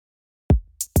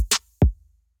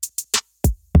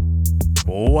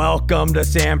Welcome to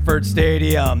Sanford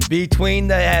Stadium. Between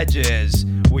the hedges,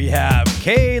 we have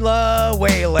Kaela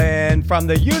Whalen from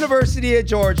the University of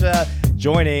Georgia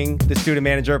joining the Student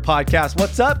Manager podcast.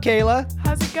 What's up, Kaela?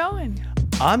 How's it going?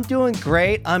 I'm doing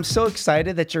great. I'm so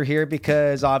excited that you're here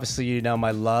because obviously you know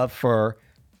my love for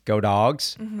Go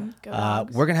Dogs. Go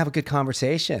Dogs. We're going to have a good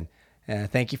conversation.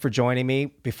 Thank you for joining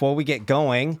me. Before we get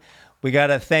going, we got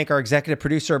to thank our executive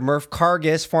producer, Murph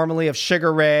Cargis, formerly of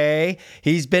Sugar Ray.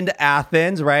 He's been to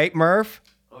Athens, right, Murph?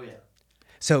 Oh, yeah.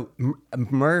 So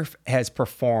Murph has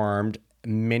performed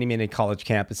many college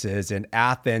campuses. In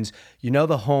Athens, you know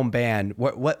the home band.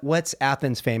 What's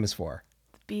Athens famous for?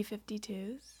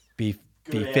 B-52s.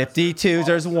 B-52s.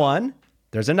 There's one.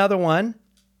 There's another one.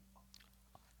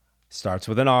 Starts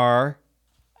with an R.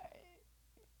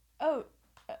 Oh.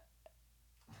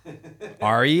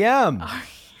 REM.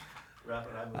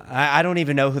 I don't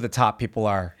even know who the top people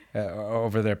are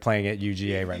over there playing at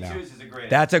UGA right now.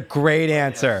 That's a great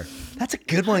answer. That's a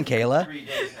good one, Kaela.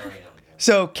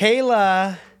 So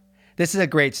Kaela, this is a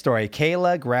great story.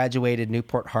 Kaela graduated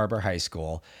Newport Harbor High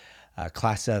School,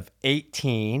 class of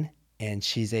 18, and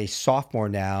she's a sophomore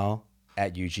now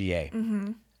at UGA.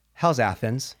 Mm-hmm. How's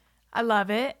Athens? I love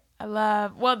it.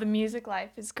 The music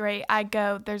life is great.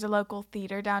 There's a local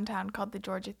theater downtown called the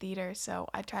Georgia Theater, so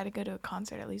I try to go to a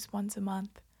concert at least once a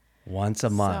month. Once a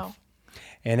month.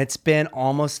 And it's been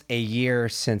almost a year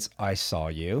since I saw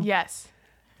you. Yes.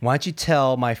 Why don't you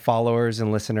tell my followers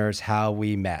and listeners how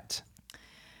we met?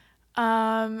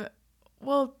 My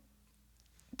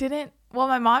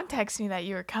mom texted me that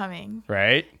you were coming.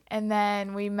 Right. And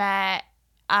then we met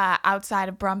outside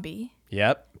of Brumby.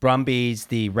 Yep. Brumby's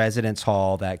the residence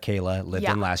hall that Kaela lived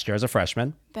in last year as a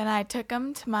freshman. Then I took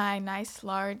him to my nice,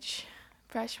 large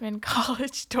freshman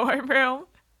college dorm room.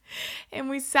 And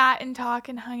we sat and talked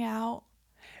and hung out.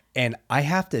 And I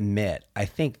have to admit, I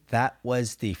think that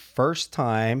was the first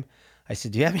time I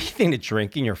said, do you have anything to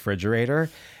drink in your refrigerator?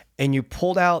 And you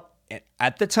pulled out,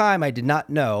 at the time, I did not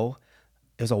know,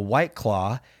 it was a White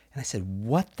Claw. And I said,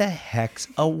 what the heck's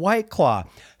a White Claw?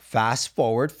 Fast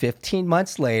forward 15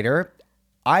 months later,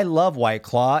 I love White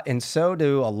Claw, and so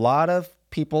do a lot of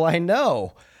people I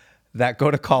know that go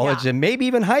to college and maybe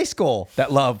even high school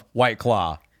that love White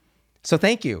Claw. So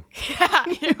thank you. Yeah,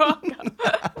 you're welcome.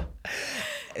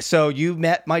 So you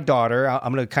met my daughter.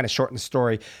 I'm going to kind of shorten the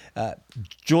story.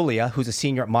 Julia, who's a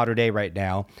senior at Mater Dei right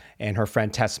now, and her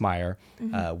friend Tess Meyer.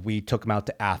 We took them out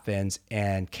to Athens,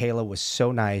 and Kaela was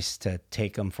so nice to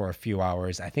take them for a few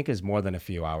hours. I think it was more than a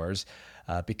few hours.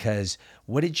 Because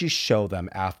what did you show them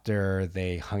after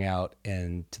they hung out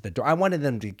into the door? I wanted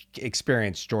them to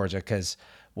experience Georgia because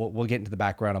we'll get into the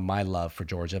background of my love for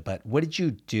Georgia. But what did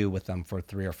you do with them for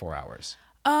 3 or 4 hours?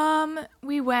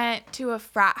 We went to a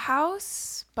frat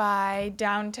house by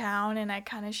downtown, and I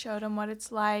kind of showed them what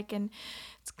it's like, and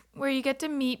it's where you get to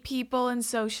meet people and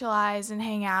socialize and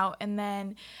hang out. And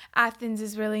then Athens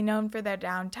is really known for their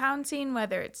downtown scene,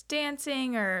 whether it's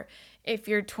dancing or if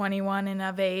you're 21 and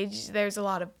of age, there's a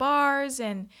lot of bars,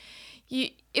 and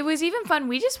it was even fun.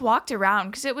 We just walked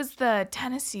around because it was the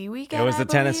Tennessee weekend. It was the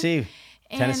Tennessee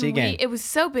game. It was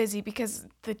so busy because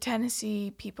the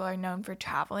Tennessee people are known for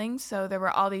traveling. So there were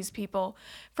all these people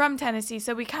from Tennessee.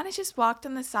 So we kind of just walked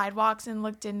on the sidewalks and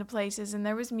looked into places, and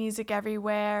there was music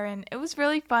everywhere. And it was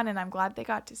really fun. And I'm glad they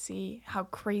got to see how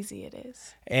crazy it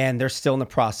is. And they're still in the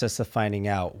process of finding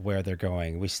out where they're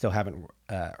going. We still haven't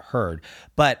heard.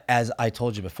 But as I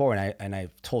told you before, and I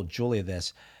told Julia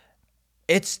this,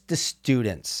 it's the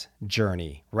student's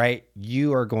journey, right?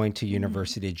 You are going to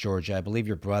University of Georgia. I believe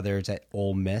your brother's at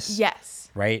Ole Miss. Yes.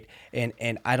 Right? And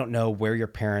I don't know where your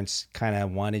parents kind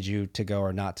of wanted you to go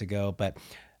or not to go, but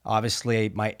obviously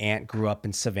my aunt grew up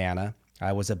in Savannah.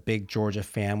 I was a big Georgia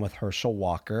fan with Herschel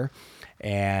Walker,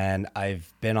 and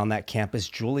I've been on that campus.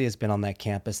 Julia's been on that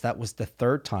campus. That was the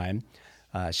third time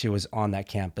she was on that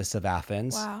campus of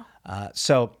Athens. Wow.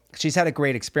 So she's had a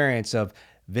great experience of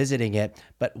visiting it,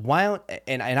 but why don't,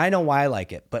 and I know why I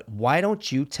like it, but why don't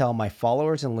you tell my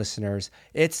followers and listeners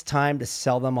it's time to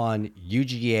sell them on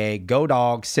UGA, Go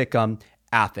Dogs, Sikkim,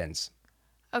 Athens?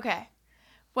 Okay.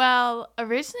 Well,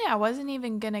 originally I wasn't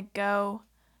even going to go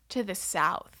to the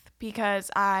South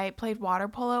because I played water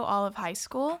polo all of high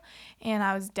school, and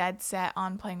I was dead set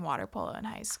on playing water polo in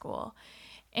high school.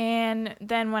 And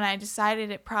then when I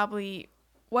decided it probably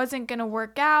wasn't going to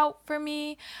work out for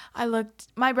me,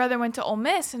 my brother went to Ole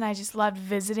Miss, and I just loved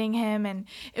visiting him, and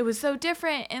it was so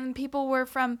different, and people were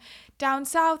from down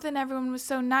south, and everyone was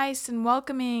so nice and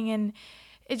welcoming, and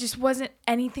it just wasn't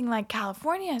anything like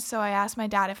California. So I asked my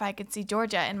dad if I could see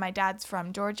Georgia, and my dad's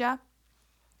from Georgia,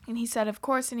 and he said of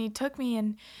course, and he took me,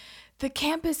 and the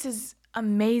campus is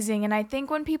amazing. And I think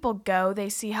when people go, they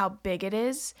see how big it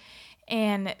is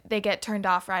and they get turned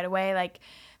off right away. Like,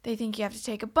 they think you have to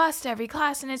take a bus to every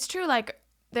class. And it's true, like,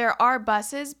 there are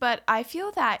buses, but I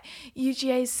feel that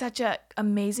UGA is such an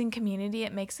amazing community.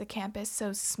 It makes the campus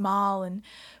so small and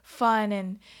fun,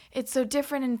 and it's so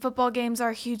different, and football games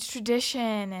are a huge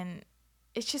tradition, and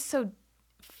it's just so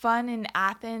fun in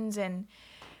Athens. And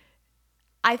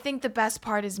I think the best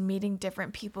part is meeting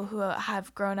different people who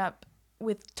have grown up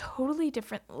with totally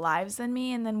different lives than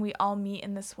me, and then we all meet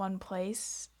in this one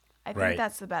place. I think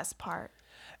that's the best part.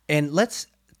 And let's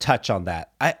touch on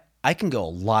that. I can go a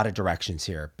lot of directions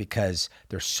here because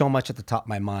there's so much at the top of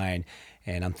my mind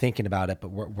and I'm thinking about it, but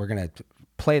we're going to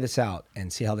play this out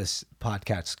and see how this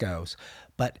podcast goes.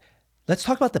 But let's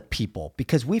talk about the people,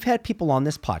 because we've had people on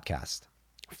this podcast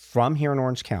from here in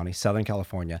Orange County, Southern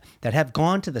California, that have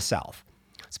gone to the South,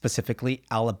 specifically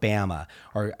Alabama,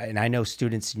 and I know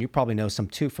students, and you probably know some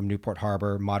too, from Newport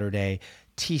Harbor, Mater Dei,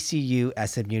 TCU,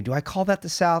 SMU. Do I call that the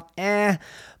South?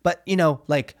 But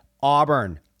like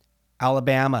Auburn,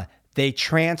 Alabama, they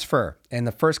transfer. And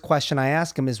the first question I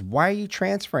ask them is, why are you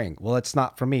transferring? Well, it's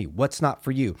not for me. What's not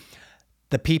for you?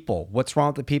 The people. What's wrong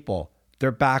with the people?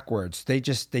 They're backwards. They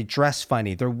dress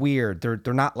funny. They're weird.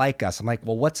 They're not like us. I'm like,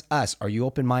 well, what's us? Are you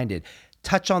open-minded?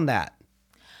 Touch on that.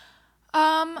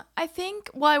 I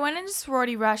think, I went into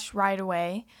sorority rush right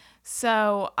away.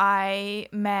 So I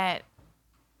met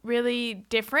really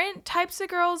different types of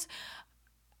girls.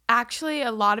 Actually,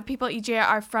 a lot of people at EJ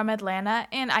are from Atlanta,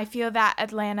 and I feel that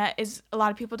Atlanta is, a lot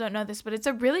of people don't know this, but it's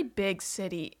a really big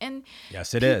city. And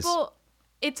yes, it is.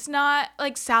 It's not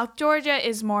like South Georgia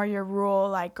is more your rural,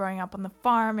 like growing up on the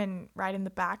farm and riding the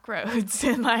back roads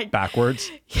and like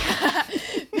backwards. Yeah,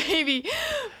 maybe.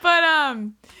 But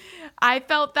I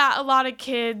felt that a lot of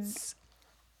kids,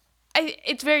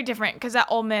 it's very different because at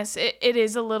Ole Miss, it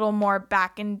is a little more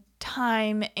back in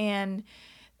time and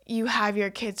you have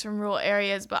your kids from rural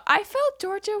areas, but I felt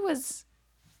Georgia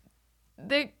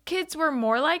the kids were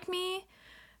more like me,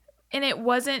 and it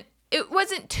wasn't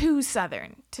too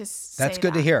Southern to say. That's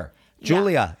good to hear.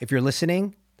 Julia, if you're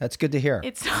listening, that's good to hear.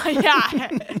 It's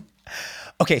yeah.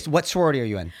 Okay, so what sorority are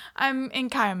you in? I'm in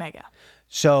Chi Omega.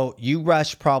 So you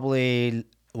rushed probably,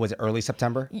 was it early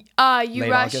September? You Late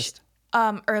rushed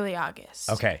August? Early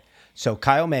August. Okay, so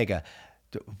Chi Omega,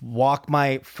 walk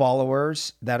my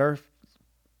followers that are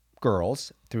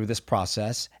girls through this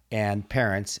process, and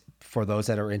parents for those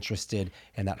that are interested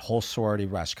in that whole sorority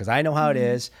rush, because I know how it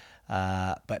is,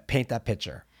 but paint that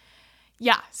picture.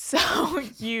 Yeah, so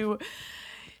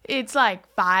it's like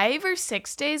 5 or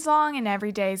 6 days long, and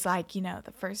every day is like,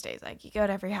 the first day is like you go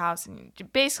to every house and you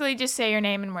basically just say your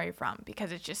name and where you're from,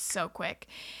 because it's just so quick.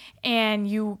 And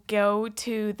you go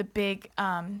to the big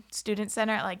student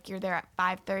center, like you're there at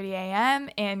 5:30 a.m.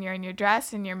 and you're in your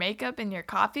dress and your makeup and your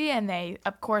coffee, and they,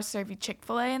 of course, serve you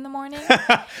Chick-fil-A in the morning.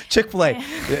 Chick-fil-A.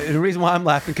 The reason why I'm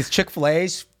laughing, because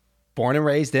Chick-fil-A's born and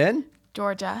raised in?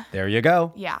 Georgia. There you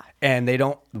go. Yeah. And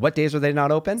what days are they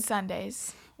not open?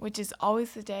 Sundays, which is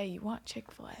always the day you want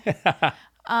Chick-fil-A.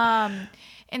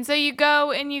 And so you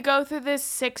go through this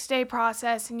 6-day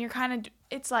process, and you're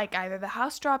it's like either the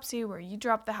house drops you or you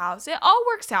drop the house. It all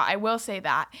works out, I will say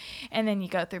that. And then you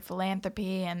go through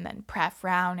philanthropy and then pref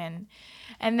round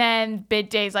and then bid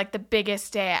days, like the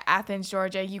biggest day at Athens,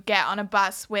 Georgia. You get on a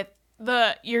bus with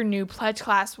your new pledge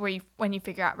class when you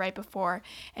figure out right before,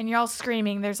 and you're all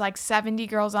screaming. There's like 70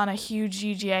 girls on a huge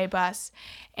UGA bus,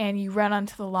 and you run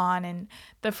onto the lawn, and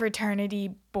the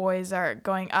fraternity boys are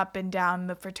going up and down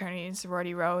the fraternity and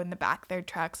sorority row in the back of their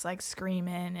trucks, like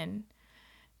screaming, and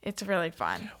it's really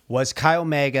fun. Was Chi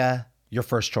Omega your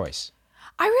first choice?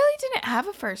 I really didn't have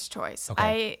a first choice.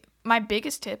 Okay. My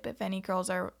biggest tip, if any girls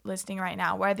are listening right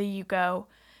now, whether you go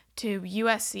to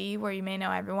USC, where you may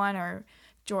know everyone, or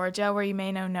Georgia, where you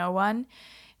may know no one,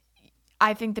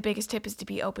 I think the biggest tip is to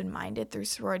be open-minded through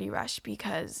sorority rush,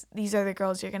 because these are the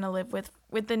girls you're going to live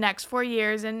with the next 4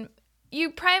 years, and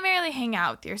you primarily hang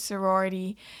out with your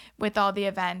sorority with all the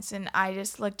events. And I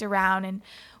just looked around, and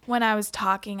when I was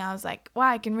talking, I was like, wow,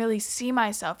 I can really see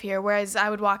myself here. Whereas I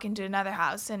would walk into another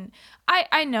house, and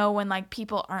I know when like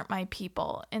people aren't my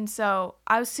people. And so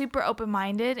I was super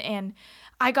open-minded, and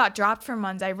I got dropped from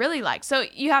ones I really liked. So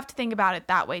you have to think about it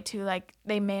that way too. Like,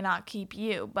 they may not keep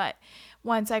you, but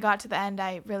once I got to the end,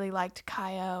 I really liked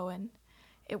Chi-O, and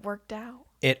it worked out.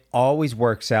 It always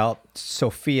works out.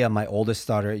 Sophia, my oldest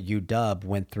daughter at UW,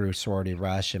 went through sorority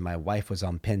rush, and my wife was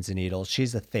on pins and needles.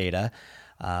 She's a Theta,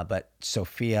 but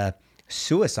Sophia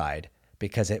suicide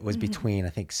because it was between, I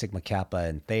think, Sigma Kappa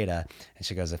and Theta. And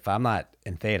she goes, if I'm not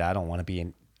in Theta, I don't want to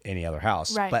be any other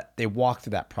house. Right. But they walk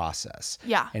through that process.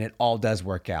 Yeah. And it all does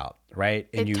work out, right?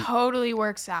 And It totally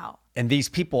works out. and these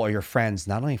people are your friends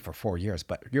not only for 4 years,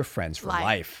 but your friends for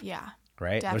life. Yeah.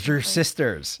 Right? Definitely. Those are your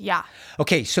sisters. Yeah.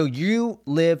 Okay, so you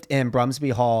lived in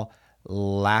Brumsby Hall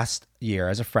last year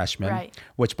as a freshman, Right.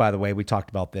 which, by the way, we talked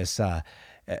about this.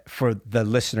 For the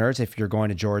listeners, if you're going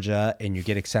to Georgia and you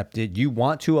get accepted, you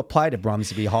want to apply to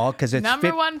Brumsby Hall because it's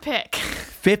Number one pick.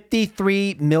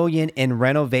 $53 million in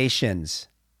renovations.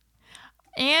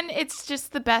 And it's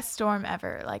just the best dorm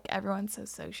ever. Like, everyone's so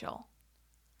social,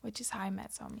 which is how I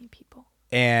met so many people.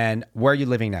 And where are you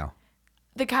living now?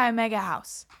 The Kaela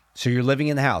house. So you're living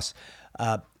in the house.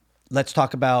 Let's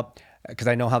talk about, because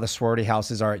I know how the sorority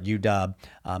houses are at UW.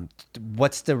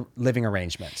 What's the living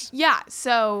arrangements? Yeah,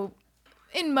 so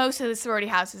in most of the sorority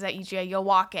houses at UGA, you'll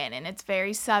walk in and it's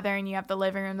very southern. You have the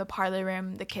living room, the parlor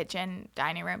room, the kitchen,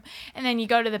 dining room. And then you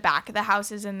go to the back of the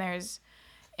houses and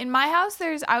in my house,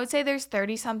 I would say there's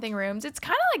 30 something rooms. It's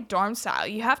kind of like dorm style.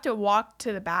 You have to walk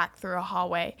to the back through a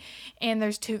hallway and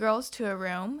there's 2 girls to a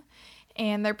room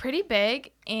and they're pretty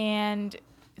big and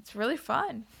it's really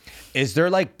fun. Is there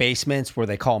like basements where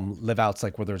they call them live outs,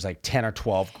 like where there's like 10 or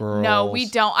 12 girls? No, we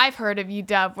don't. I've heard of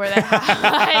UW where they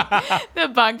have like the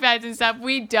bunk beds and stuff.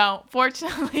 We don't.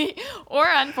 Fortunately or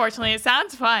unfortunately, it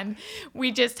sounds fun.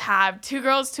 We just have 2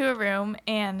 girls to a room,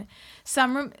 and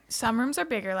some rooms are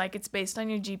bigger. Like, it's based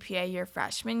on your GPA your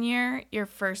freshman year, your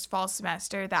first fall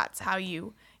semester. That's how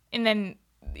and then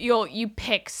you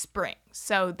pick spring.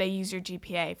 So they use your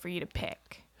GPA for you to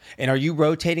pick. And are you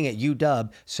rotating at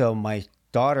UW? So my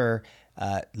daughter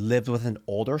lived with an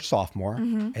older sophomore,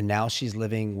 and now she's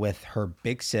living with her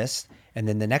big sis. And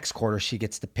then the next quarter, she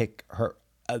gets to pick her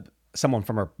someone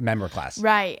from her member class.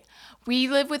 Right. We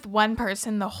live with one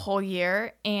person the whole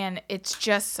year, and it's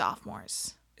just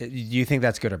sophomores. Do you think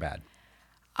that's good or bad?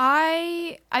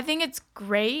 I think it's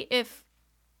great if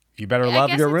You better love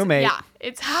your roommate. Yeah,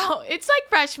 it's like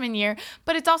freshman year,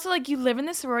 but it's also like you live in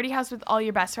the sorority house with all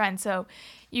your best friends, so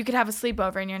you could have a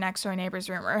sleepover in your next door neighbor's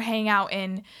room or hang out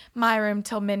in my room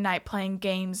till midnight playing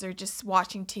games or just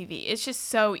watching TV. It's just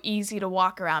so easy to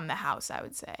walk around the house, I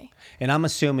would say. And I'm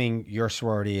assuming your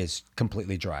sorority is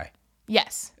completely dry.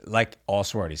 Yes. Like all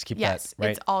sororities. Keep Yes, that right.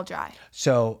 It's all dry.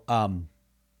 So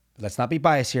let's not be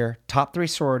biased here. Top 3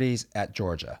 sororities at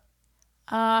Georgia.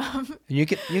 And you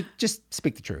just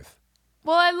speak the truth.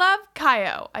 Well, I love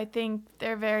Kaela. I think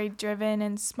they're very driven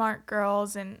and smart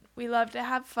girls, and we love to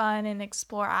have fun and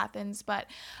explore Athens. But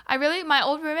my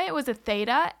old roommate was a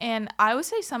Theta, and I would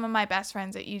say some of my best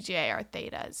friends at UGA are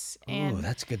Thetas. And Ooh,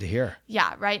 that's good to hear.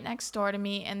 yeah, right next door to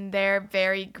me, and they're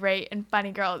very great and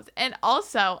funny girls. And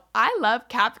also, I love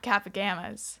Kappa Kappa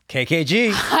Gammas.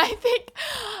 KKG. I think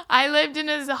I lived in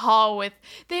a hall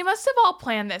they must have all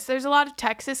planned this. There's a lot of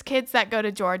Texas kids that go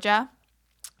to Georgia.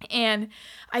 And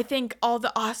I think all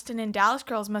the Austin and Dallas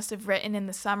girls must have written in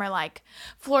the summer, like,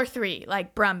 floor 3,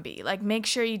 like Brumby, like, make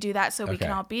sure you do that so we can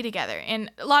all be together.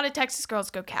 And a lot of Texas girls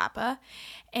go Kappa.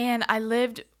 And I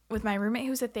lived with my roommate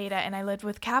who's a Theta, and I lived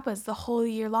with Kappas the whole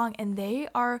year long. And they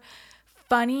are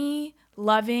funny,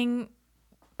 loving,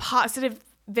 positive,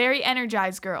 very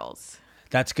energized girls.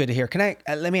 That's good to hear. Can I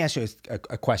let me ask you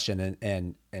a question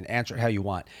and answer it how you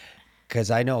want?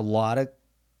 Because I know a lot of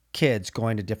kids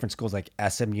going to different schools like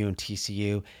SMU and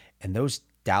TCU, and those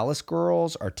Dallas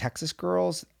girls or Texas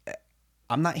girls,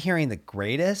 I'm not hearing the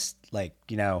greatest. Like,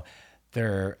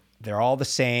 they're all the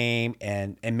same,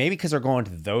 and maybe because they're going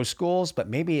to those schools, but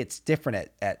maybe it's different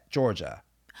at Georgia.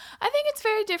 I think it's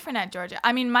very different at Georgia.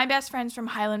 I mean, my best friend's from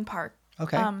Highland Park,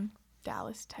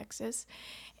 Dallas, Texas,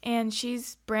 and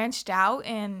she's branched out,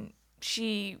 and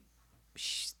she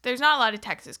there's not a lot of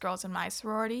Texas girls in my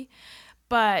sorority.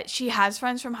 But she has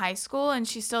friends from high school, and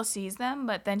she still sees them.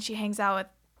 But then she hangs out with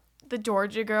the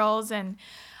Georgia girls, and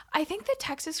I think the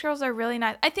Texas girls are really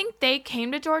nice. I think they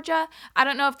came to Georgia. I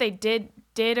don't know if they did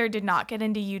or did not get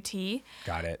into UT.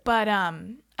 Got it. But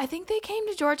I think they came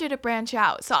to Georgia to branch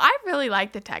out. So I really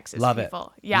like the Texas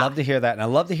people. It. Yeah. Love to hear that. And I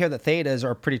love to hear that Thetas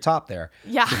are pretty top there.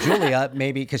 Yeah. So Julia,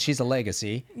 maybe because she's a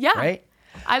legacy. Yeah. Right?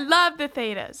 I love the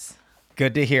Thetas.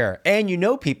 Good to hear. And you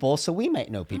know people, so we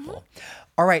might know people.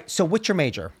 All right. So what's your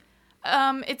major?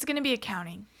 It's going to be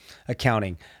accounting.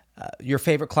 Accounting. Your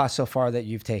favorite class so far that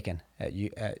you've taken at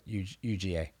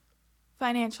UGA?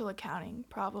 Financial accounting,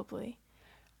 probably.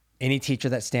 Any teacher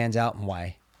that stands out and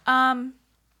why? I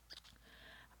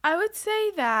would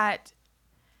say that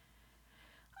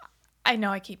I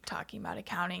know I keep talking about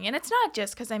accounting, and it's not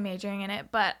just because I'm majoring in it,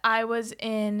 but I was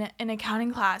in an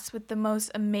accounting class with the most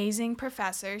amazing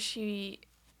professor.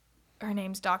 Her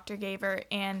name's Dr. Gaver,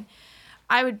 and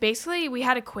we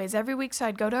had a quiz every week, so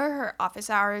I'd go to her office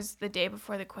hours the day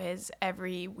before the quiz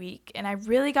every week, and I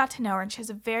really got to know her, and she has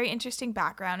a very interesting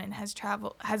background and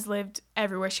has lived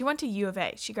everywhere. She went to U of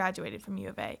A. She graduated from U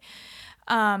of A.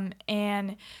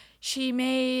 And she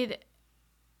made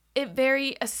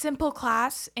it a simple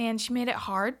class, and she made it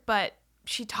hard, but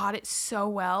she taught it so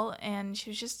well, and she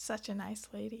was just such a nice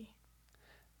lady.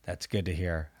 That's good to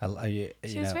hear.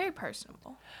 She was very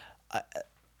personable.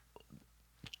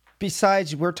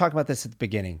 Besides, we were talking about this at the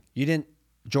beginning.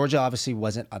 Georgia obviously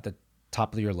wasn't at the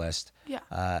top of your list.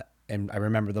 Yeah. And I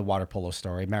remember the water polo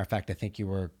story. Matter of fact, I think you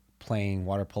were playing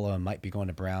water polo and might be going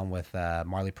to Brown with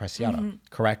Marley Preciado,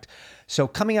 correct? So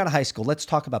coming out of high school, let's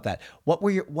talk about that. What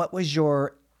was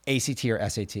your ACT or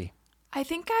SAT? I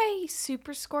think I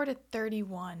super scored a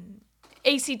 31.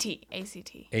 ACT.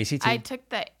 ACT? I took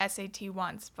the SAT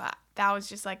once, but that was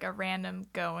just like a random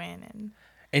go in.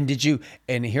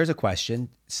 And here's a question.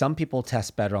 Some people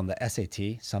test better on the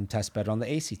SAT, some test better on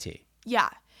the ACT. Yeah.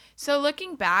 So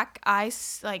looking back, I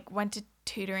went to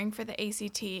tutoring for the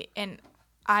ACT, and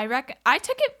I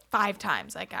took it 5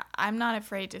 times. Like, I'm not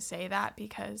afraid to say that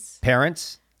because...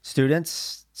 Parents,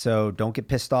 students, so don't get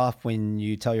pissed off when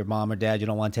you tell your mom or dad you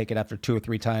don't want to take it after 2 or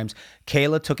 3 times.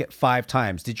 Kaela took it 5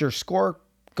 times. Did your score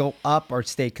go up or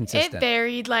stay consistent? It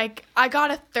varied. Like, I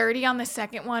got a 30 on the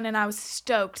second one, and I was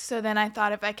stoked. So then I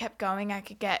thought if I kept going, I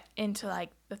could get into like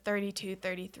the 32,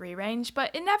 33 range.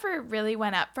 But it never really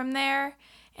went up from there.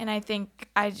 And I think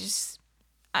I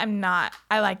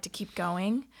like to keep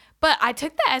going. But I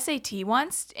took the SAT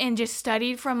once and just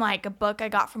studied from like a book I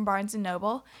got from Barnes &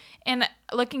 Noble. And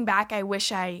looking back, I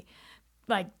wish I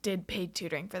did paid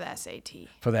tutoring for the SAT.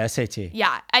 For the SAT?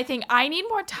 Yeah. I think I need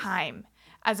more time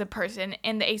as a person.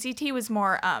 And the ACT was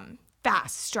more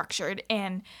fast, structured.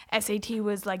 And SAT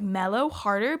was like mellow,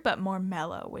 harder, but more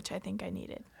mellow, which I think I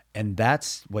needed. And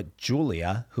that's what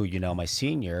Julia, who my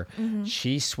senior,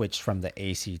 she switched from the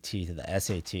ACT to the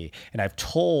SAT. And I've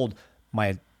told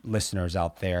my listeners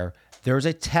out there's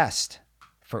a test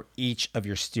for each of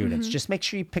your students. Just make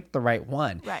sure you pick the right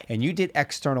one. Right. And you did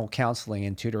external counseling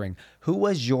and tutoring. Who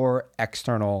was your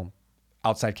external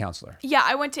outside counselor? Yeah,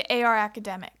 I went to AR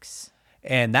Academics.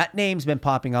 And that name's been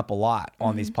popping up a lot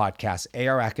on these podcasts,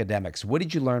 AR Academics. What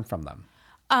did you learn from them?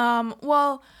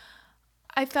 Well,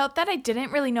 I felt that I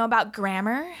didn't really know about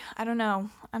grammar. I don't know.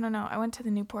 I went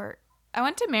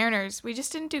to Mariners. We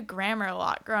just didn't do grammar a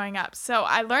lot growing up. So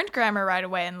I learned grammar right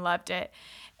away and loved it.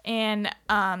 And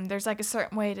there's like a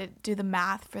certain way to do the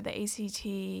math for the ACT.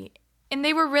 And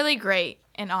they were really great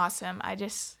and awesome. I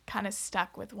just kind of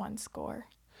stuck with one score.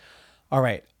 All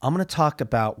right. I'm going to talk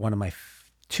about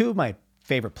two of my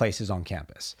favorite places on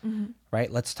campus, right?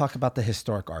 Let's talk about the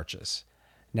historic arches.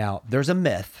 Now, there's a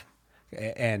myth,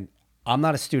 and I'm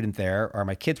not a student there, or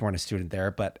my kids weren't a student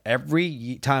there, but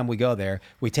every time we go there,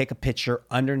 we take a picture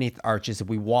underneath arches and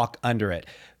we walk under it.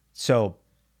 So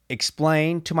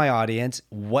explain to my audience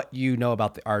what you know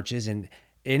about the arches and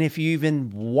if you even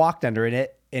walked under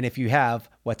it, and if you have,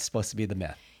 what's supposed to be the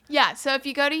myth. Yeah, so if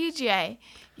you go to UGA,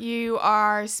 you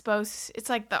are it's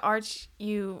like the arch,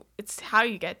 it's how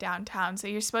you get downtown. So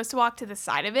you're supposed to walk to the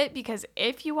side of it, because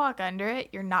if you walk under it,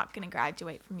 you're not going to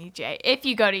graduate from UGA if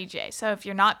you go to UGA. So if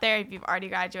you're not there, if you've already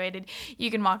graduated, you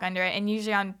can walk under it. And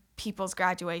usually on people's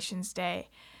graduations day,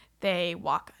 they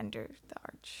walk under the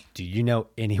arch. Do you know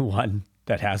anyone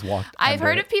that has walked under I've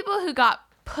heard it? of people who got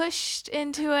pushed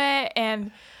into it,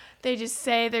 and they just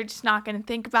say they're just not going to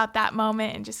think about that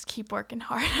moment and just keep working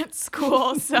hard at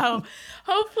school. So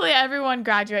hopefully everyone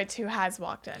graduates who has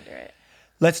walked under it.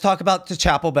 Let's talk about the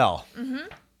chapel bell.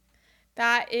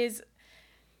 That is,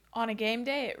 on a game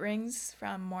day, it rings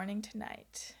from morning to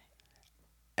night.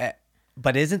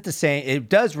 But isn't the same, it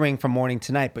does ring from morning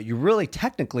to night, but you're really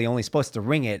technically only supposed to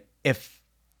ring it if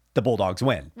the Bulldogs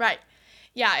win. Right.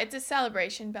 Yeah, it's a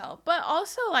celebration bell. But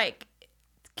also, like,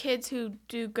 kids who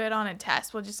do good on a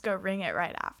test will just go ring it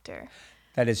right after.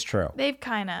 That is true. They've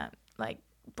kind of like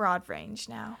broad range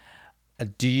now.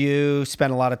 Do you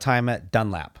spend a lot of time at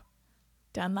Dunlap?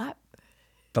 Dunlap?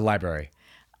 The library.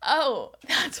 Oh,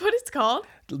 that's what it's called?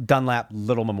 Dunlap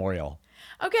Little Memorial.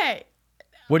 Okay.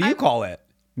 What do you call it?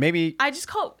 Maybe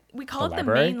we call it the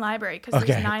library? main library, because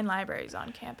there's 9 libraries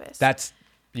on campus.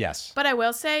 Yes. But I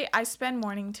will say I spend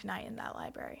morning to night in that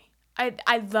library.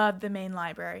 I love the main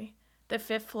library. The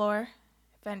 5th floor.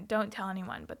 Don't tell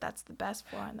anyone, but that's the best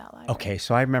floor in that library. Okay,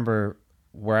 so I remember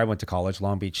where I went to college,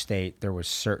 Long Beach State, there was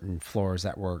certain floors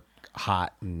that were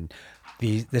hot, and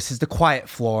this is the quiet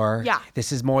floor. Yeah.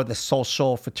 This is more the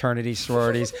social fraternity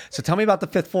sororities. So tell me about the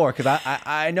 5th floor, because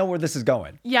I know where this is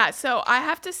going. Yeah, so I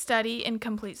have to study in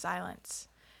complete silence.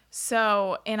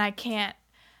 So, and I can't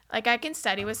Like, I can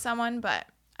study with someone, but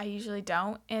I usually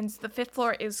don't. And the 5th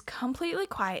floor is completely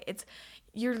quiet. It's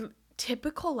your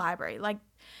typical library. Like,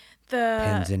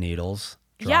 Pins and needles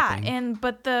dropping. Yeah,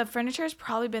 but the furniture has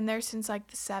probably been there since, like,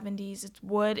 the 70s. It's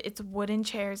wood. It's wooden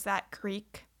chairs that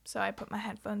creak. So I put my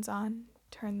headphones on,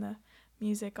 turn the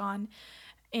music on,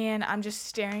 and I'm just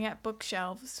staring at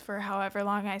bookshelves for however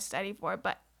long I study for.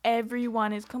 But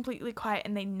everyone is completely quiet,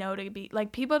 and they know to be,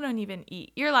 like, people don't even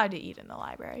eat. You're allowed to eat in the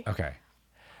library. Okay.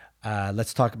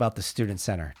 Let's talk about the student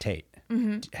center, Tate.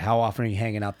 How often are you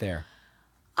hanging out there?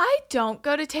 I don't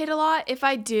go to Tate a lot. If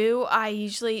I do,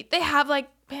 they have, like,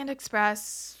 Panda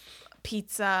Express,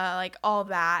 pizza, like, all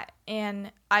that.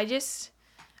 And I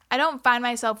don't find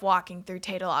myself walking through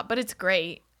Tate a lot, but it's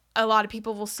great. A lot of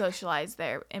people will socialize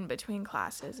there in between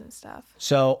classes and stuff.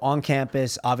 So on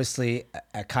campus, obviously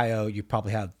at CAIO, you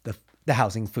probably have the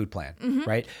housing food plan,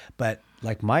 right? But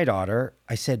like my daughter,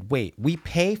 I said, wait, we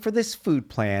pay for this food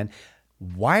plan.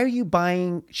 Why are you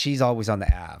buying? She's always on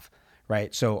the Ave,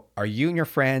 right? So are you and your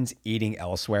friends eating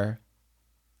elsewhere?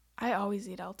 I always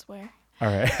eat elsewhere. All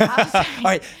right. All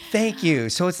right. Thank you.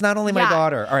 So it's not only my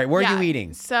daughter. All right. Where are you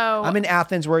eating? So I'm in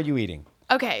Athens. Where are you eating?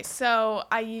 Okay. So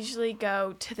I usually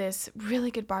go to this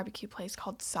really good barbecue place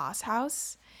called Sauce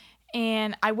House.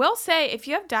 And I will say, if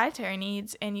you have dietary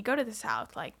needs and you go to the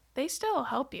South, like, they still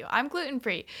help you. I'm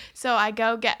gluten-free. So I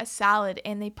go get a salad,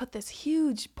 and they put this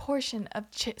huge portion of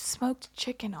smoked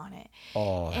chicken on it.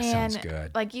 Oh, that sounds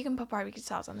good. Like, you can put barbecue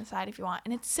sauce on the side if you want.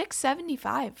 And it's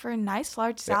 $6.75 for a nice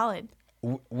large salad.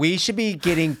 We should be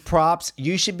getting props.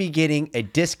 You should be getting a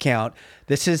discount.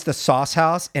 This is the Sauce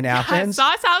House in Athens.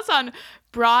 Sauce House on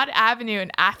Broad Avenue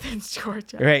in Athens,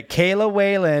 Georgia. Right. Kaela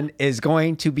Whalen is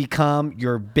going to become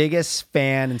your biggest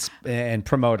fan and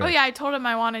promoter. Oh, yeah. I told him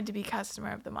I wanted to be customer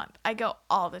of the month. I go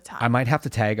all the time. I might have to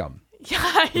tag him.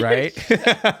 Yeah. Right?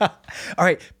 All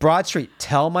right. Broad Street.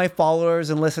 Tell my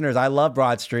followers and listeners, I love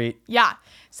Broad Street. Yeah.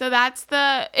 So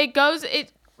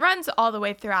it runs all the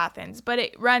way through Athens, but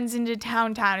it runs into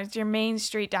downtown. It's your main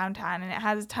street downtown, and it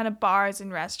has a ton of bars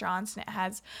and restaurants, and it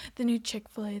has the new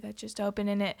Chick-fil-A that just opened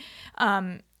in it.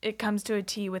 It comes to a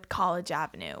T with College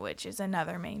Avenue, which is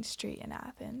another main street in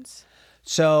Athens.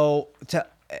 So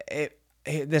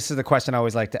this is the question I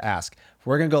always like to ask.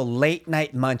 We're going to go late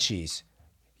night munchies.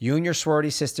 You and your sorority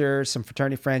sisters, some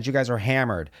fraternity friends, you guys are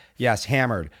hammered. Yes,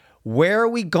 hammered. Where are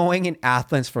we going in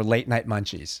Athens for late night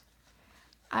munchies?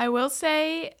 I will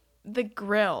say the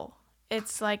Grill.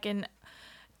 It's like an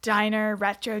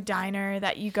retro diner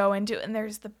that you go into, and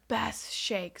there's the best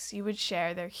shakes you would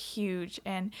share. They're huge,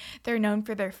 and they're known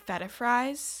for their feta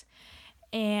fries.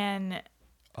 And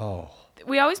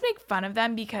we always make fun of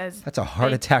them because that's a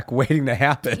heart attack waiting to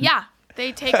happen. Yeah,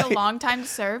 they take a long time to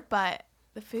serve, but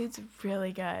the food's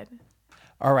really good.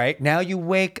 All right, now you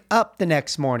wake up the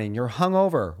next morning. You're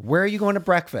hungover. Where are you going to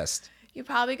breakfast? You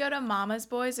probably go to Mama's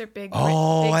Boys or Big.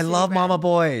 Oh, Big I City love Bread. Mama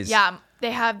Boys. Yeah,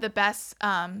 they have the best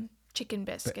chicken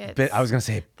biscuits. But I was gonna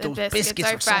say the those biscuits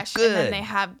are fresh, so good. And then they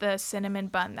have the cinnamon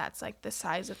bun that's like the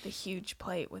size of the huge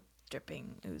plate with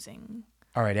dripping, oozing.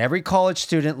 All right, every college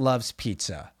student loves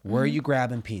pizza. Where are you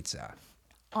grabbing pizza?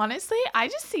 Honestly, I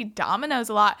just see Domino's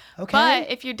a lot. Okay. But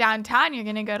if you're downtown, you're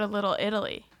gonna go to Little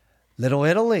Italy. Little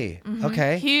Italy.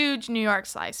 Okay. Huge New York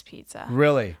slice pizza.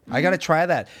 Really? I got to try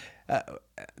that.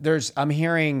 I'm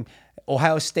hearing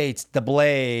Ohio State's The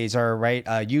Blaze or right.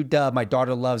 UW. My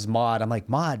daughter loves Mod. I'm like,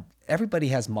 Mod. Everybody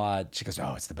has Mod. She goes,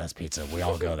 oh, it's the best pizza. We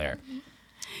all go there.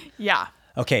 Yeah.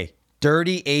 Okay.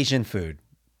 Dirty Asian food.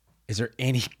 Is there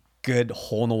any good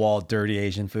hole in the wall dirty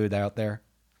Asian food out there?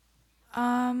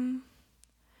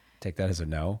 Take that as a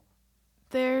no.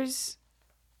 There's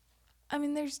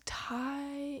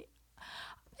Thai.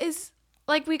 Is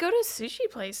like we go to a sushi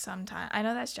place sometime. I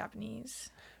know that's Japanese.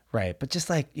 Right, but just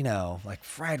like, like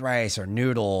fried rice or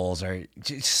noodles or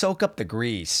just soak up the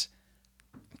grease.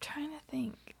 I'm trying to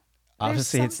think.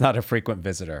 Obviously, it's not a frequent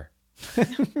visitor. I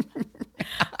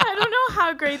don't know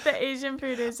how great the Asian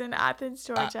food is in Athens,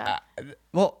 Georgia.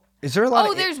 Well, is there a lot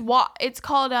of... there's it's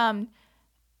called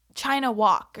China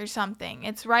Walk or something.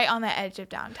 It's right on the edge of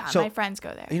downtown. So, my friends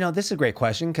go there. This is a great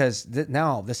question because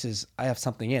now I have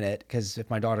something in it because if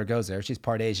my daughter goes there, she's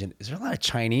part Asian. Is there a lot of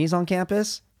Chinese on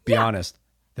campus? Be honest.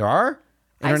 There are?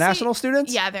 International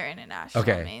students? Yeah, they're international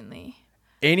mainly.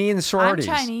 Any in the sororities?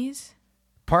 I'm Chinese.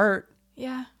 Part?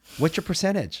 Yeah. What's your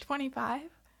percentage? 25.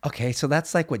 Okay, so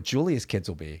that's like what Julia's kids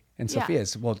will be. And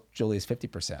Sophia's, well, Julia's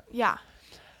 50%. Yeah.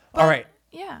 All right.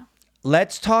 Yeah.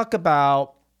 Let's talk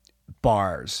about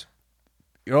bars.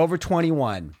 You're over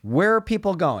 21. Where are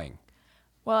people going?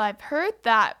 Well, I've heard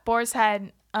that Boar's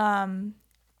Head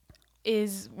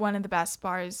is one of the best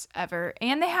bars ever.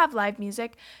 And they have live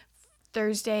music.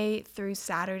 Thursday through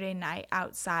Saturday night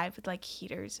outside with like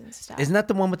heaters and stuff. Isn't that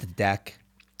the one with the deck?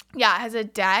 Yeah, it has a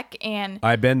deck and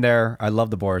I've been there. I love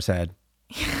the Boar's Head.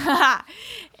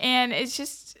 and it's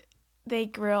just they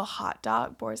grill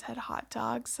Boar's Head hot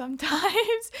dogs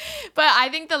sometimes. But I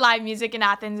think the live music in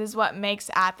Athens is what makes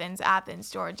Athens,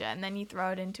 Georgia. And then you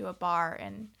throw it into a bar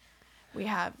and we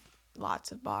have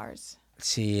lots of bars.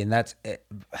 See, and that's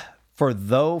for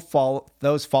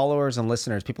those followers and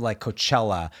listeners, people like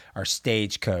Coachella or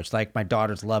Stagecoach, like my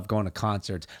daughters love going to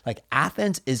concerts. Like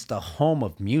Athens is the home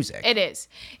of music. It is.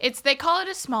 They call it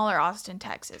a smaller Austin,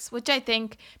 Texas, which I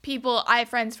think I have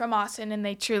friends from Austin and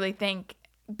they truly think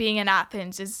being in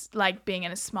Athens is like being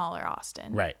in a smaller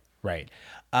Austin. Right.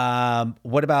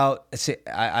 What about,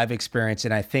 I've experienced,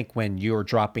 and I think when you were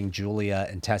dropping Julia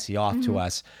and Tessie off to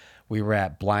us, we were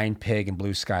at Blind Pig and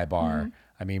Blue Sky Bar.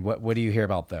 I mean, what do you hear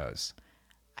about those?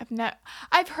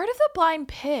 I've heard of the Blind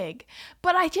Pig,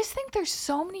 but I just think there's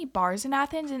so many bars in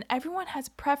Athens and everyone has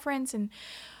preference and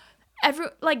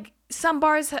some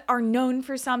bars are known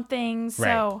for something.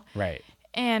 So, right.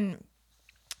 And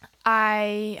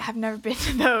I have never been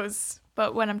to those,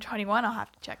 but when I'm 21, I'll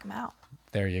have to check them out.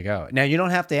 There you go. Now, you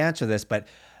don't have to answer this, but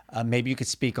maybe you could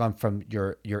speak on from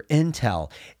your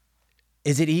intel.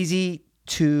 Is it easy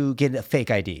to get a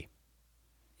fake ID?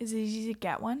 Is it easy to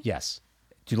get one? Yes.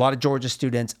 Do a lot of Georgia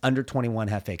students under 21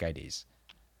 have fake IDs?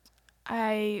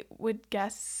 I would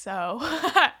guess so.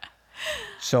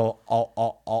 So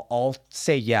I'll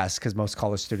say yes because most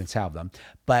college students have them.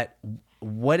 But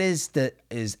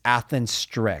is Athens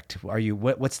strict?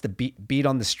 What's the beat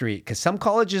on the street? Because some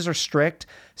colleges are strict,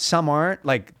 some aren't.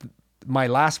 Like my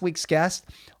last week's guest,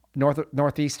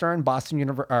 Northeastern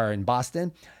in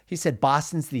Boston, he said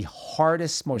Boston's the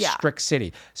hardest, most strict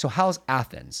city. So how's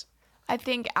Athens? I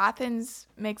think Athens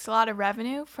makes a lot of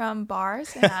revenue from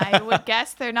bars, and I would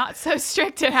guess they're not so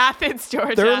strict in Athens,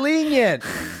 Georgia. They're lenient.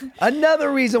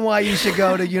 Another reason why you should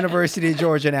go to University of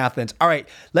Georgia in Athens. All right,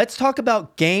 let's talk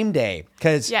about game day,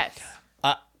 because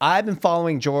I've been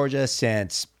following Georgia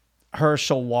since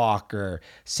Herschel Walker,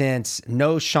 since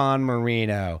No Sean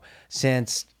Marino,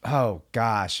 since, oh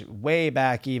gosh, way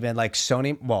back even like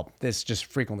Sony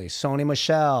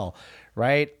Michelle,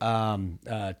 right?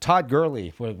 Todd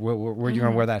Gurley, where you're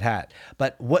gonna wear that hat.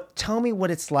 But tell me what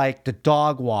it's like, the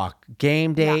dog walk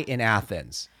game day in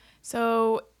Athens.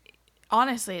 So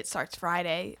honestly, it starts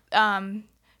Friday.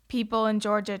 People in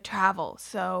Georgia travel,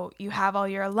 so you have all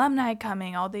your alumni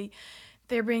coming.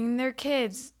 They're bringing their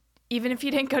kids. Even if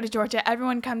you didn't go to Georgia,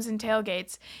 everyone comes and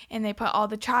tailgates, and they put all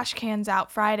the trash cans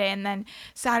out Friday, and then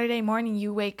Saturday morning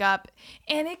you wake up,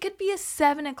 and it could be a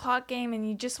 7:00 game, and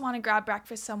you just want to grab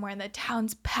breakfast somewhere, and the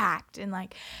town's packed, and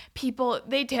like people,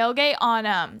 they tailgate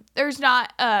on there's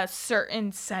not a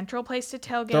certain central place to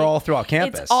tailgate. They're all throughout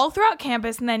campus. It's all throughout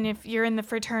campus, and then if you're in the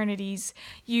fraternities,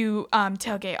 you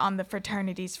tailgate on the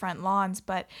fraternities' front lawns,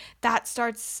 but that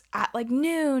starts at like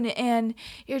noon, and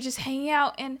you're just hanging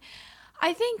out, and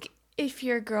I think if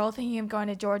you're a girl thinking of going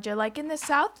to Georgia, like in the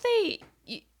South,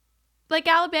 like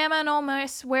Alabama and Ole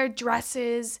Miss wear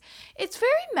dresses. It's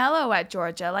very mellow at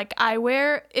Georgia. Like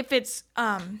if it's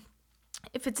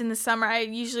in the summer, I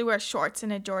usually wear shorts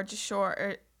and a Georgia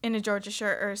shirt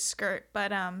or a skirt.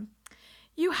 But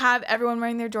you have everyone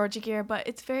wearing their Georgia gear, but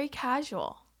it's very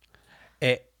casual.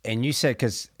 And you said,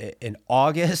 because in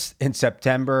August and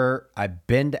September, I've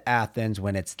been to Athens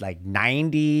when it's like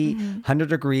 90, 100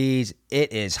 degrees.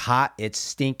 It is hot. It's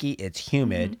stinky. It's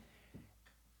humid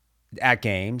at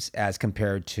games as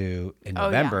compared to in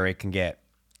November. It can get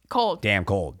cold. Damn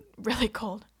cold. Really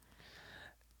cold.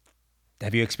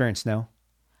 Have you experienced snow?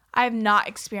 I have not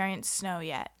experienced snow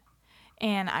yet,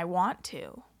 and I want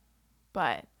to,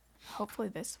 but hopefully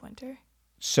this winter.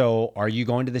 So are you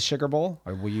going to the Sugar Bowl,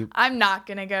 or will you? I'm not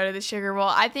going to go to the Sugar Bowl.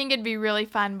 I think it'd be really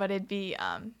fun, but it'd be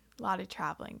a lot of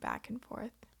traveling back and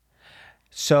forth.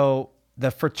 So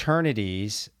the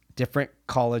fraternities, different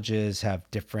colleges have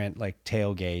different like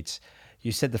tailgates.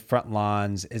 You said the front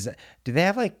lawns. Do they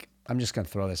have like, I'm just going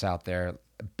to throw this out there,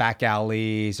 back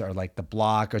alleys or like the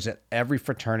block, or is it every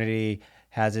fraternity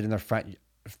has it in their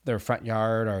front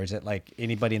yard, or is it like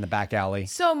anybody in the back alley?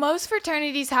 So most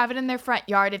fraternities have it in their front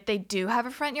yard if they do have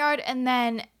a front yard. And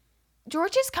then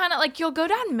Georgia's kind of like, you'll go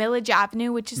down Millage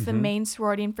Avenue, which is the main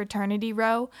sorority and fraternity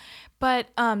row. But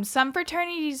some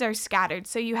fraternities are scattered.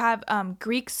 So you have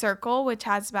Greek Circle, which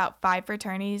has about 5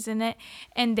 fraternities in it.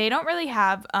 And they don't really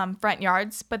have front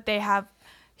yards, but they have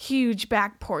huge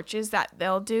back porches that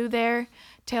they'll do their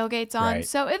tailgates on. Right.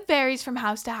 So it varies from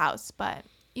house to house, but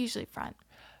usually front.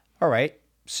 All right.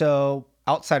 So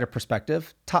outsider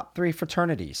perspective, top 3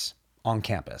 fraternities on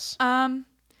campus. I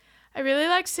really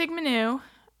like Sigma Nu.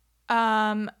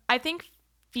 I think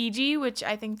Fiji, which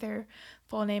I think their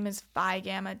full name is Phi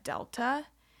Gamma Delta,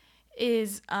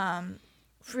 is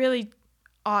really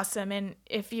awesome. And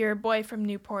if you're a boy from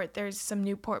Newport, there's some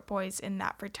Newport boys in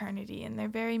that fraternity, and they're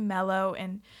very mellow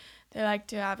and they like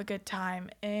to have a good time.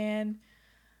 And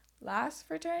last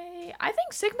fraternity, I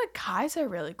think Sigma Chi's are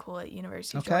really cool at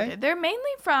University of Georgia. They're mainly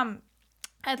from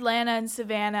Atlanta and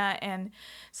Savannah and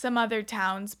some other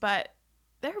towns, but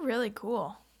they're really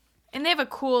cool. And they have a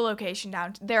cool location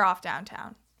they're off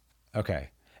downtown. Okay.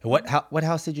 What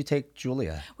house did you take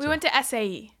Julia? We went to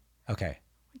SAE. Okay.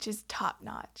 Which is top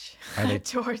notch at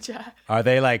Georgia. Are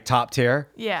they like top tier?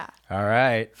 Yeah. All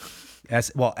right.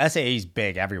 SAE is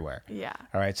big everywhere. Yeah.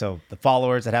 All right. So the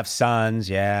followers that have sons,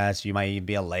 yes, you might even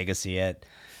be a legacy at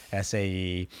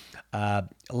SAE.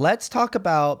 Let's talk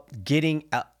about getting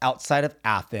outside of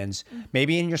Athens,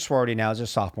 maybe in your sorority now as a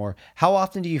sophomore. How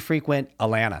often do you frequent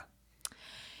Atlanta?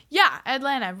 Yeah,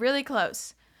 Atlanta, really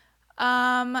close.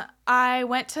 I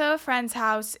went to a friend's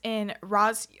house in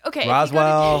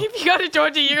Roswell. If you go to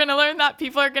Georgia, you're going to learn that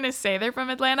people are going to say they're from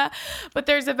Atlanta, but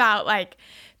there's about like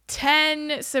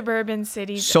 10 suburban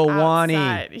cities Sewanee,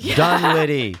 outside. Yeah.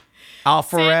 Dunwoody,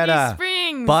 Alpharetta, Sandy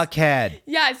Springs, Buckhead.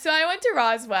 Yeah, so I went to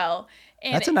Roswell.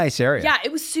 And that's a nice area. Yeah,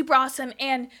 it was super awesome.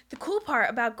 And the cool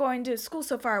part about going to school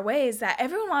so far away is that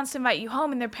everyone wants to invite you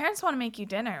home and their parents want to make you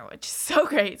dinner, which is so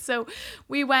great. So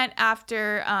we went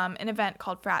after an event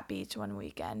called Frat Beach one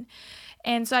weekend.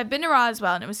 And so I've been to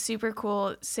Roswell, and it was super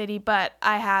cool city, but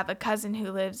I have a cousin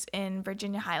who lives in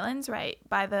Virginia Highlands, right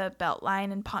by the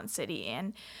Beltline in Ponce City.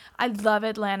 And I love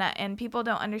Atlanta, and people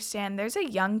don't understand there's a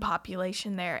young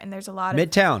population there, and there's a lot of...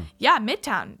 Midtown. Yeah,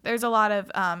 Midtown. There's a lot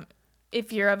of...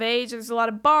 if you're of age, there's a lot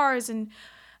of bars and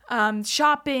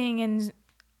shopping, and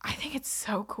I think it's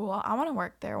so cool. I want to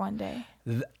work there one day.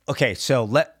 Okay, so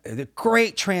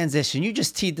great transition. You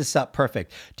just teed this up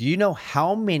perfect. Do you know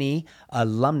how many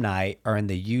alumni are in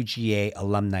the UGA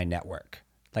Alumni Network?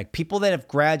 Like people that have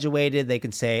graduated, they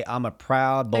can say, I'm a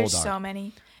proud Bulldog. There's so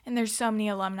many, and there's so many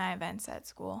alumni events at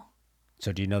school.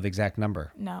 So do you know the exact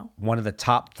number? No. One of the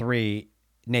top 3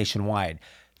 nationwide.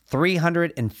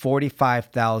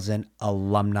 345,000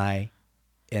 alumni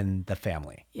in the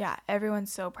family. Yeah,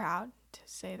 everyone's so proud to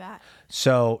say that.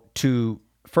 So to,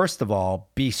 first of all,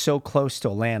 be so close to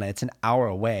Atlanta, it's an hour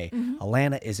away. Mm-hmm.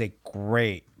 Atlanta is a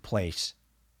great place.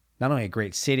 Not only a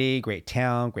great city, great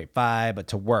town, great vibe, but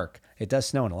to work. It does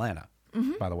snow in Atlanta,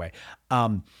 by the way.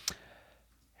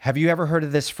 Have you ever heard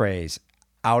of this phrase?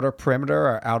 Outer perimeter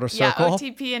or outer circle? Yeah,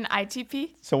 OTP and ITP.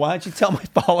 So why don't you tell my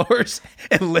followers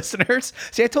and listeners?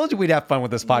 See, I told you we'd have fun with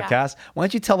this podcast. Yeah. Why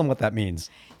don't you tell them what that means?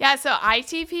 Yeah, so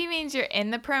ITP means you're in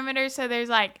the perimeter. So there's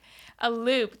like a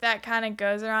loop that kind of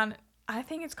goes around. I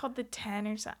think it's called the 10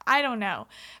 or something. I don't know.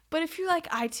 But if you're like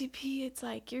ITP, it's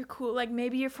like you're cool. Like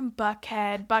maybe you're from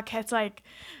Buckhead. Buckhead's like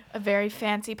a very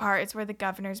fancy part. It's where the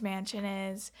governor's mansion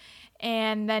is.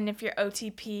 And then if you're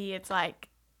OTP, it's like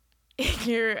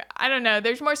I don't know,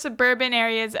 there's more suburban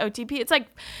areas. OTP, it's like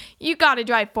you got to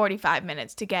drive 45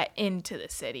 minutes to get into the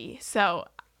city. So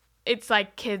it's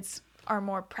like kids are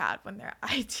more proud when they're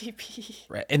ITP.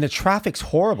 Right. And the traffic's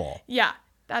horrible. Yeah,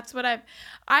 that's what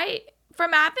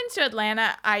from Athens to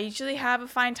Atlanta, I usually have a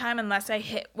fine time unless I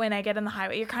hit when I get on the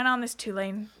highway. You're kind of on this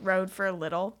 2-lane road for a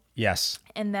little. Yes.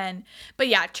 And then, but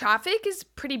yeah, traffic is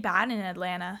pretty bad in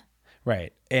Atlanta.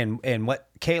 Right. And what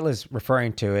Kaela's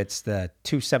referring to, it's the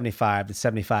 275, the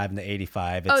 75, and the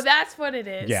 85. Oh, that's what it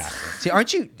is. Yeah. See,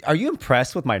 are you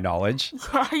impressed with my knowledge?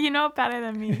 You know it better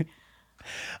than me.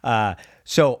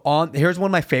 So here's one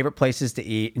of my favorite places to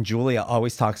eat, and Julia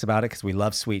always talks about it because we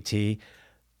love sweet tea.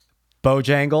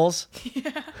 Bojangles.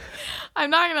 Yeah.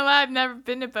 I'm not going to lie, I've never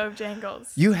been to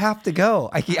Bojangles. You have to go.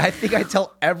 I think I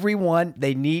tell everyone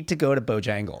they need to go to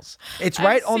Bojangles. It's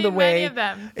right on the way. Many of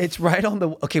them. It's right on the...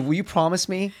 Okay, will you promise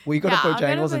me? Will you go to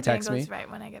Bojangles and text me? Right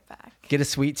when I get back. Get a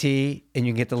sweet tea and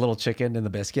you can get the little chicken and the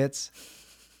biscuits.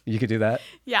 You could do that?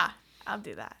 Yeah, I'll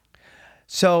do that.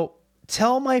 So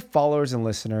tell my followers and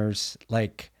listeners,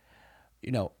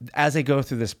 as they go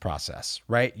through this process,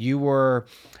 right? You were...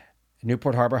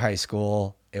 Newport Harbor High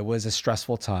School. It was a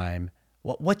stressful time.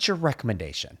 What's your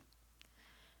recommendation?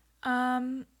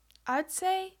 I'd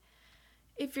say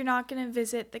if you're not going to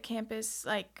visit the campus,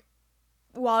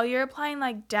 while you're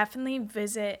applying, definitely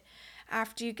visit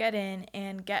after you get in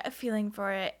and get a feeling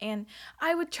for it. And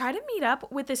I would try to meet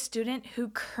up with a student who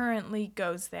currently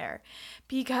goes there,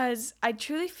 because I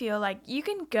truly feel like you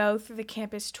can go through the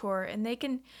campus tour and they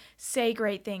can say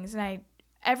great things. And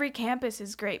every campus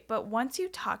is great, but once you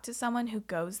talk to someone who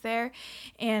goes there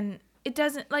and it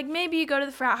doesn't, maybe you go to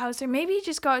the frat house or maybe you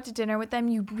just go out to dinner with them,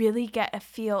 you really get a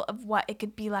feel of what it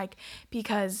could be like,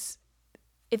 because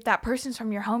if that person's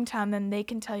from your hometown, then they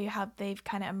can tell you how they've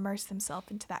kind of immersed themselves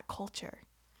into that culture.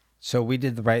 So we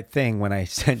did the right thing when I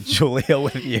sent Julia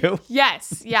with you.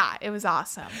 Yes. Yeah. It was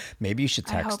awesome. Maybe you should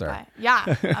text her.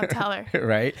 Yeah. I'll tell her.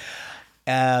 Right.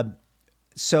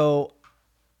 So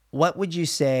what would you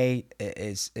say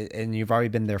is, and you've already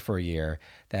been there for a year,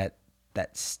 that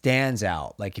stands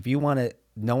out? Like if you want to,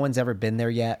 no one's ever been there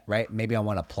yet, right? Maybe I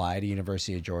want to apply to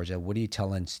University of Georgia. What are you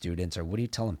telling students or what are you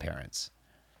telling parents?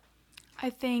 I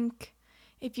think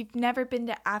if you've never been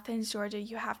to Athens, Georgia,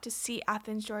 you have to see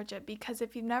Athens, Georgia, because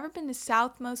if you've never been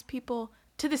to most people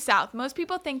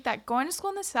think that going to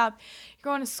school in the South,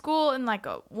 you're going to school in like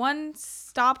a one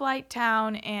stoplight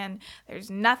town and there's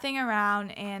nothing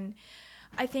around. And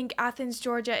I think Athens,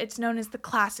 Georgia, it's known as the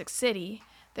classic city.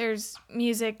 There's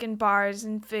music and bars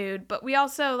and food, but we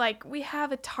also we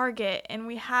have a Target and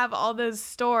we have all those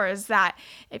stores that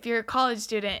if you're a college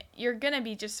student, you're going to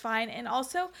be just fine. And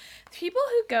also people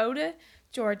who go to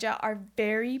Georgia are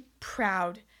very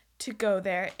proud to go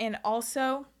there. And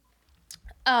also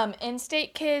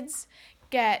in-state kids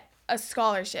get a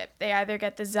scholarship. They either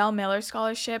get the Zell Miller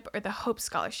Scholarship or the Hope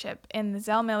Scholarship. And the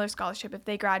Zell Miller Scholarship, if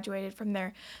they graduated from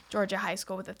their Georgia high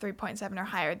school with a 3.7 or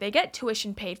higher, they get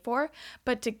tuition paid for.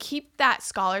 But to keep that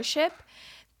scholarship,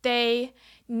 they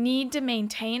need to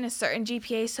maintain a certain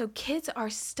GPA. So kids are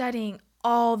studying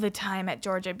all the time at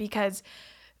Georgia because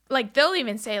they'll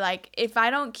even say if I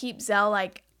don't keep Zell,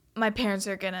 my parents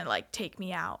are going to take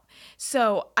me out.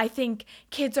 So I think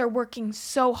kids are working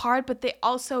so hard, but they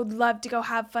also love to go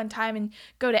have fun time and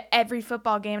go to every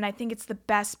football game. And I think it's the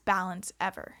best balance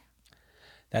ever.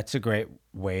 That's a great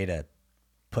way to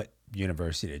put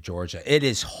University of Georgia. It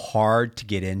is hard to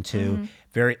get into,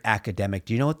 very academic.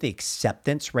 Do you know what the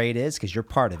acceptance rate is? Because you're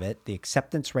part of it. The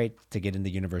acceptance rate to get into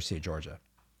University of Georgia.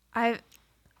 I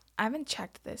haven't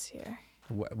checked this year.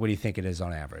 What do you think it is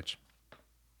on average?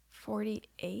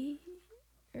 48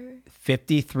 or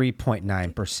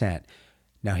 53.9%.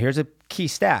 Now here's a key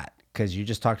stat because you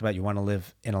just talked about you want to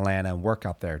live in Atlanta and work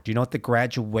out there. Do you know what the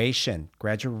graduation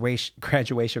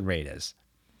rate is?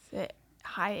 Is it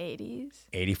high 80s?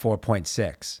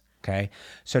 84.6. Okay.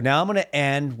 So now I'm going to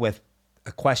end with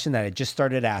a question that I just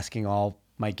started asking all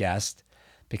my guests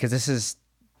because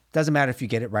doesn't matter if you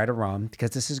get it right or wrong because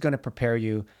this is going to prepare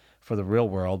you for the real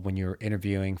world when you're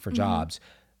interviewing for jobs.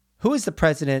 Who is the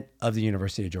president of the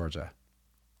University of Georgia?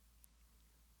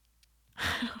 I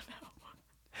don't know.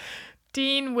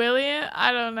 Dean William?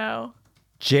 I don't know.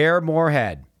 Jer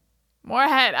Moorhead.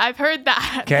 Moorhead. I've heard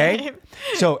that. Okay. name.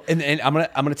 So, and I'm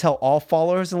gonna tell all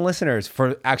followers and listeners,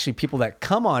 for actually people that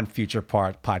come on future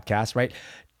podcasts, right?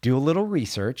 Do a little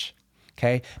research,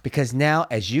 okay? Because now,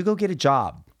 as you go get a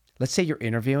job, let's say you're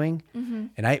interviewing,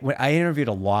 and I interviewed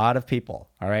a lot of people.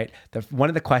 All right. One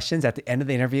of the questions at the end of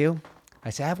the interview, I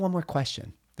say, I have one more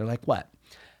question. They're like, what?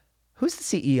 Who's the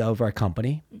CEO of our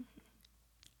company?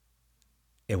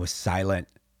 It was silent.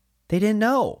 They didn't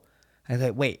know. I was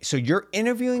like, wait, so you're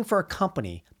interviewing for a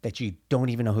company that you don't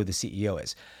even know who the CEO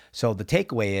is. So the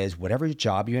takeaway is whatever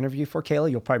job you interview for, Kaela,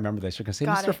 you'll probably remember this. You're going to say,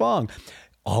 Mr. Fong,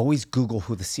 always Google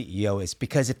who the CEO is.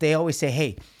 Because if they always say,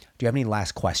 hey, do you have any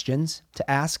last questions to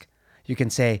ask? You can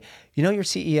say, you know your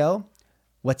CEO?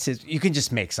 What's his? You can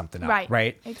just make something up,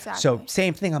 right? Exactly. So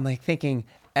same thing. I'm thinking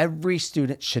every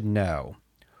student should know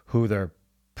who their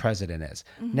president is.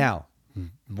 Now,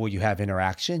 will you have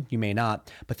interaction? You may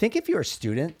not. But think if you're a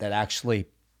student that actually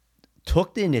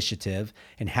took the initiative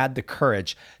and had the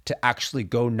courage to actually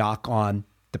go knock on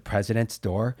the president's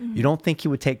door. You don't think he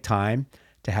would take time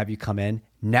to have you come in?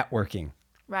 Networking.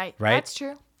 Right. Right? That's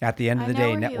true. At the end of the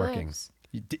day, networking. Lives.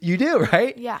 You do,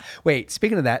 right? Yeah. Wait,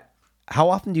 speaking of that, how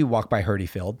often do you walk by Hurdy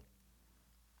Field?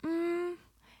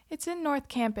 It's in North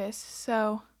Campus,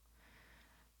 so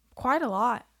quite a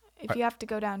lot if you have to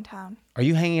go downtown. Are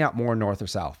you hanging out more north or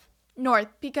south? North,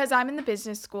 because I'm in the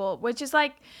business school, which is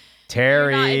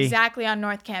Terry. you're not exactly on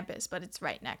North Campus, but it's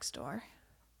right next door.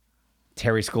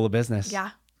 Terry School of Business. Yeah.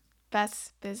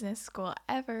 Best business school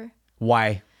ever.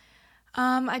 Why?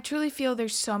 I truly feel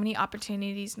there's so many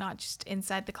opportunities, not just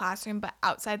inside the classroom, but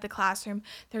outside the classroom.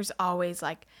 There's always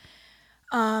I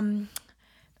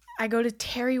go to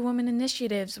Terry Woman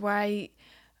Initiatives where I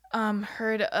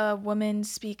heard a woman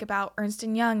speak about Ernst &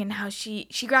 Young and how she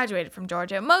graduated from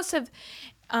Georgia. Most of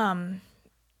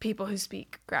people who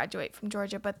speak graduate from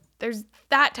Georgia, but there's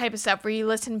that type of stuff where you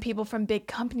listen to people from big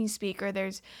companies speak, or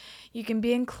you can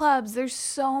be in clubs. There's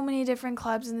so many different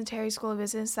clubs in the Terry School of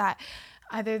Business that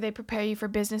either they prepare you for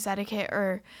business etiquette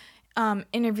or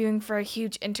interviewing for a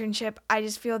huge internship. I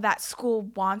just feel that school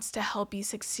wants to help you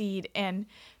succeed, and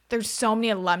there's so many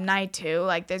alumni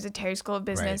too. There's a Terry School of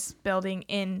Business building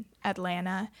in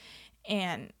Atlanta,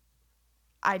 And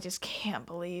I just can't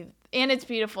believe. And it's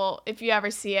beautiful. If you ever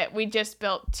see it, we just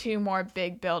built 2 more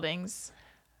big buildings.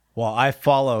 Well, I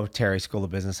follow Terry School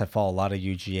of Business. I follow a lot of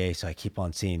UGA, so I keep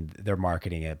on seeing their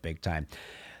marketing at big time.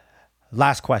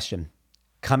 Last question.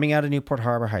 Coming out of Newport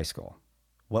Harbor High School,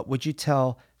 what would you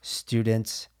tell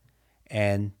students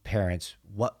and parents?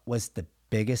 What was the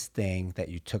biggest thing that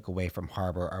you took away from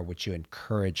Harbor, or what you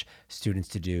encourage students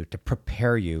to do to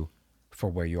prepare you for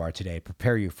where you are today,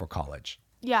 prepare you for college?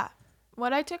 Yeah.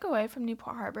 What I took away from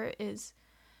Newport Harbor is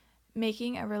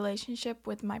making a relationship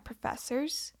with my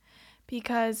professors,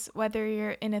 because whether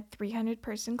you're in a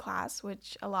 300-person class,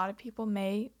 which a lot of people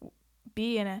may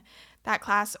be in that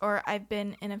class, or I've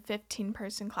been in a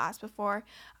 15-person class before,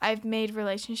 I've made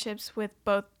relationships with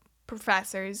both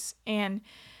professors, and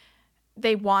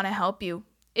they want to help you.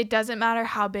 It doesn't matter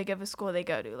how big of a school they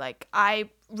go to. Like, I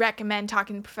recommend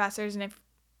talking to professors, and if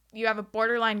you have a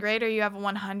borderline grade or you have a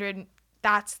 100,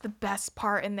 that's the best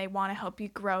part, and they want to help you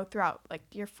grow throughout like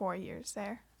your 4 years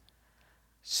there.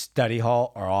 Study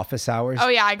hall or office hours? Oh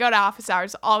yeah, I go to office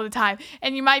hours all the time,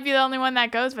 and you might be the only one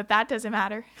that goes, but that doesn't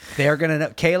matter. They're gonna know,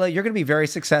 Kaela. You're gonna be very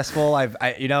successful.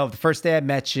 The first day I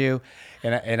met you,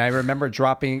 and I remember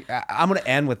dropping. I'm gonna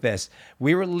end with this.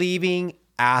 We were leaving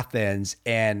Athens,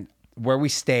 and where we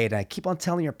stayed, and I keep on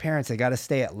telling your parents they got to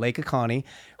stay at Lake Oconee,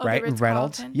 right in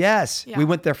Reynolds. Yes, yeah. We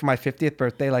went there for my 50th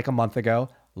birthday like a month ago.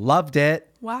 Loved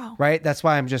it. Wow. Right? That's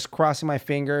why I'm just crossing my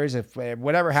fingers if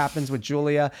whatever happens with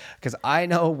Julia, because I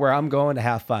know where I'm going to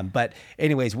have fun. But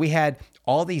anyways, we had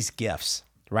all these gifts,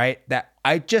 right, that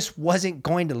I just wasn't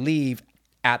going to leave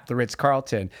at the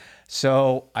Ritz-Carlton.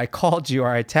 So I called you, or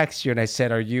I texted you, and I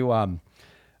said, are you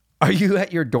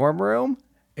at your dorm room?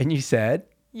 And you said,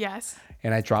 yes.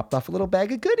 And I dropped off a little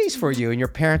bag of goodies for you, and your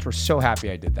parents were so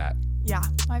happy I did that. Yeah,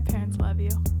 my parents love you.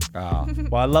 Oh,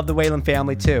 well, I love the Whalen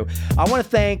family too. I want to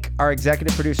thank our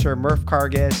executive producer, Murph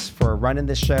Cargis, for running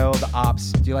the show, the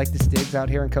ops. Do you like the Stigs out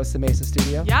here in Costa Mesa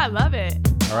studio? Yeah, I love it.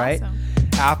 All right. Awesome.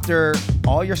 After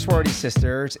all your sorority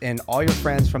sisters and all your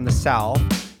friends from the South,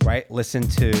 right, listen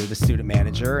to the student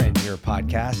manager and your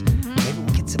podcast, maybe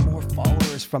we'll get some more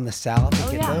followers from the South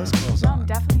and get those girls on. I'm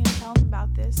definitely going to tell them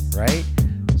about this. Right?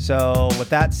 So with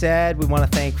that said, we want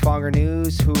to thank Fonger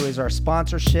News, who is our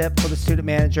sponsorship for the student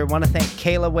manager. We want to thank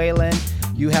Kaela Whalen.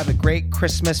 You have a great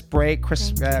Christmas break,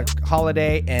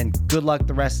 holiday, and good luck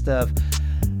the rest of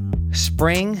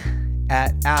spring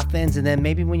at Athens. And then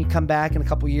maybe when you come back in a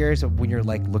couple years, when you're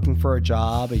like looking for a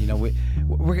job, and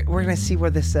we're going to see where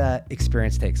this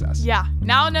experience takes us. Yeah.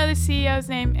 Now I'll know the CEO's name,